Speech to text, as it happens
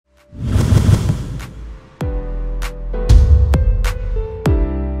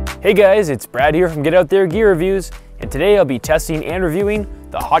Hey guys, it's Brad here from Get Out There Gear Reviews, and today I'll be testing and reviewing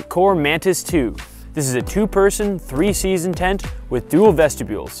the Hotcore Mantis 2. This is a 2-person, 3-season tent with dual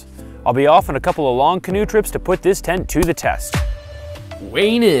vestibules. I'll be off on a couple of long canoe trips to put this tent to the test.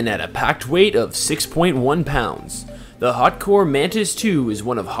 Weighing in at a packed weight of 6.1 pounds, the Hotcore Mantis 2 is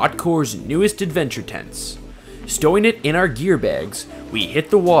one of Hotcore's newest adventure tents. Stowing it in our gear bags, we hit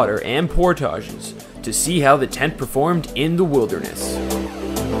the water and portages to see how the tent performed in the wilderness.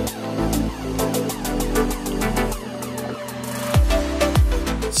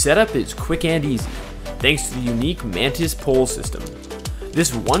 Setup is quick and easy, thanks to the unique Mantis pole system.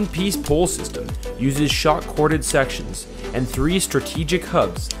 This one-piece pole system uses shock-corded sections and 3 strategic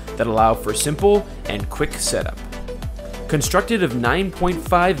hubs that allow for simple and quick setup. Constructed of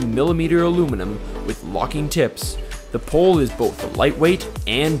 9.5mm aluminum with locking tips, the pole is both lightweight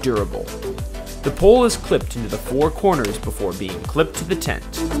and durable. The pole is clipped into the 4 corners before being clipped to the tent.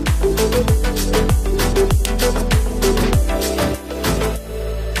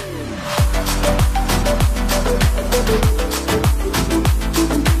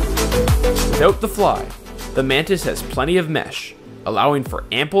 Without the fly, the Mantis has plenty of mesh, allowing for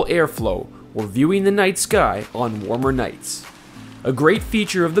ample airflow or viewing the night sky on warmer nights. A great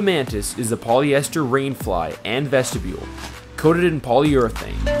feature of the Mantis is the polyester rainfly and vestibule, coated in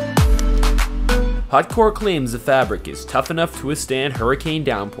polyurethane. Hotcore claims the fabric is tough enough to withstand hurricane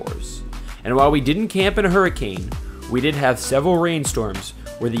downpours. And while we didn't camp in a hurricane, we did have several rainstorms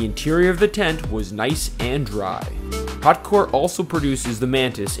where the interior of the tent was nice and dry. Hotcore also produces the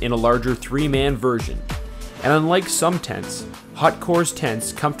Mantis in a larger 3-man version, and unlike some tents, Hotcore's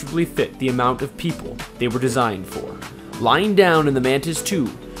tents comfortably fit the amount of people they were designed for. Lying down in the Mantis 2,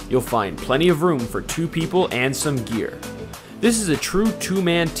 you'll find plenty of room for 2 people and some gear. This is a true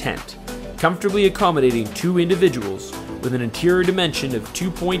 2-man tent, comfortably accommodating 2 individuals with an interior dimension of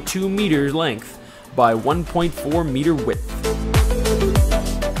 2.2 meters length by 1.4 meter width.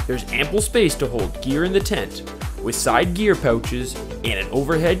 There's ample space to hold gear in the tent, with side gear pouches and an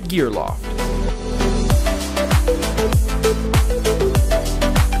overhead gear loft.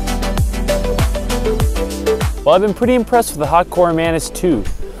 Well, I've been pretty impressed with the Hotcore Mantis 2.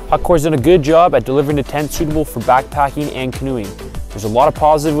 Hotcore's done a good job at delivering a tent suitable for backpacking and canoeing. There's a lot of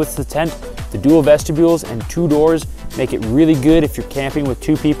positive with the tent. The dual vestibules and 2 doors make it really good if you're camping with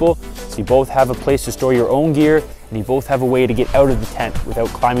 2 people, so you both have a place to store your own gear and you both have a way to get out of the tent without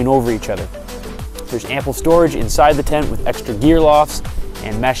climbing over each other. There's ample storage inside the tent with extra gear lofts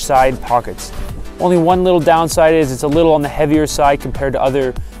and mesh side pockets. Only one little downside is it's a little on the heavier side compared to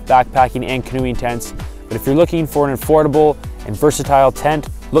other backpacking and canoeing tents, but if you're looking for an affordable and versatile tent,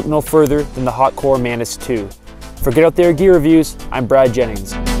 look no further than the Hotcore Mantis 2. For Get Out There Gear Reviews, I'm Brad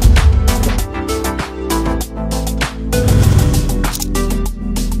Jennings.